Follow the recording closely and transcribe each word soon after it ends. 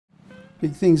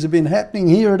Big things have been happening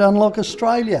here at Unlock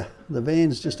Australia. The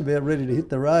van's just about ready to hit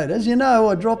the road. As you know,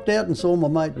 I dropped out and saw my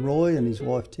mate Roy and his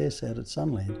wife Tess out at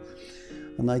Sunland.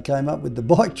 And they came up with the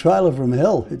bike trailer from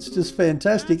hell. It's just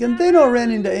fantastic. And then I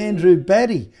ran into Andrew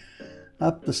Batty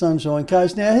up the Sunshine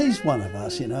Coast. Now, he's one of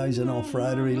us, you know, he's an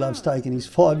off-roader. He loves taking his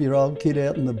 5-year-old kid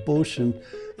out in the bush and,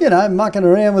 you know, mucking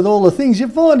around with all the things you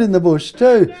find in the bush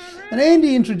too. And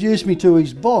Andy introduced me to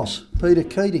his boss, Peter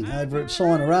Keating, over at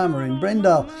Signarama in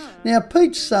Brendale. Now,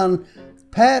 Pete's son,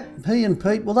 Pat, he and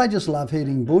Pete, well, they just love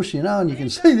heading bush, you know, and you can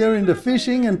see they're into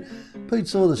fishing. And Pete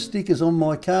saw the stickers on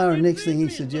my car, and next thing he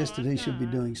suggested he should be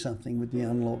doing something with the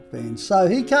Unlock van. So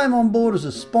he came on board as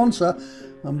a sponsor,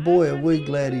 and boy, are we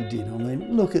glad he did. I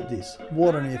mean, look at this,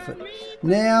 what an effort.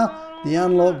 Now, the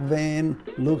Unlock van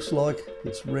looks like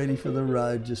it's ready for the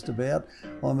road just about.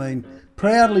 I mean,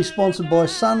 proudly sponsored by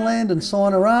Sunland and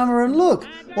Signarama, and look,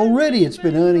 already it's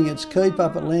been earning its keep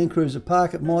up at Land Cruiser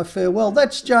Park at my farewell.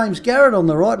 That's James Garrett on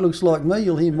the right, looks like me.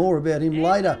 You'll hear more about him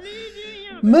later.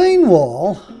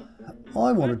 Meanwhile,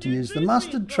 I wanted to use the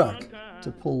Mustard truck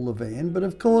to pull the van, but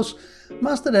of course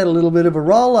Mustard had a little bit of a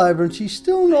rollover and she's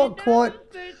still not quite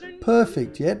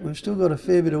perfect yet. We've still got a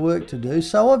fair bit of work to do,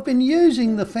 so I've been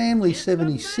using the Family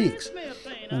 76,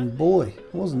 and boy,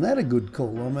 wasn't that a good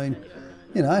call. I mean,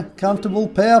 you know, comfortable,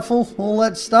 powerful, all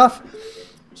that stuff.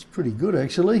 It's pretty good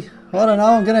actually. I don't know,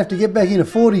 I'm going to have to get back into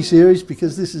 40 series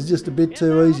because this is just a bit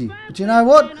too easy. But you know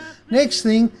what? Next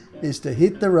thing is to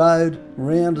hit the road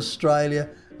around Australia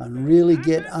and really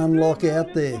get Unlock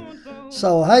out there.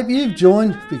 So I hope you've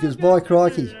joined, because by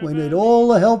crikey, we need all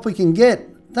the help we can get.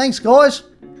 Thanks guys.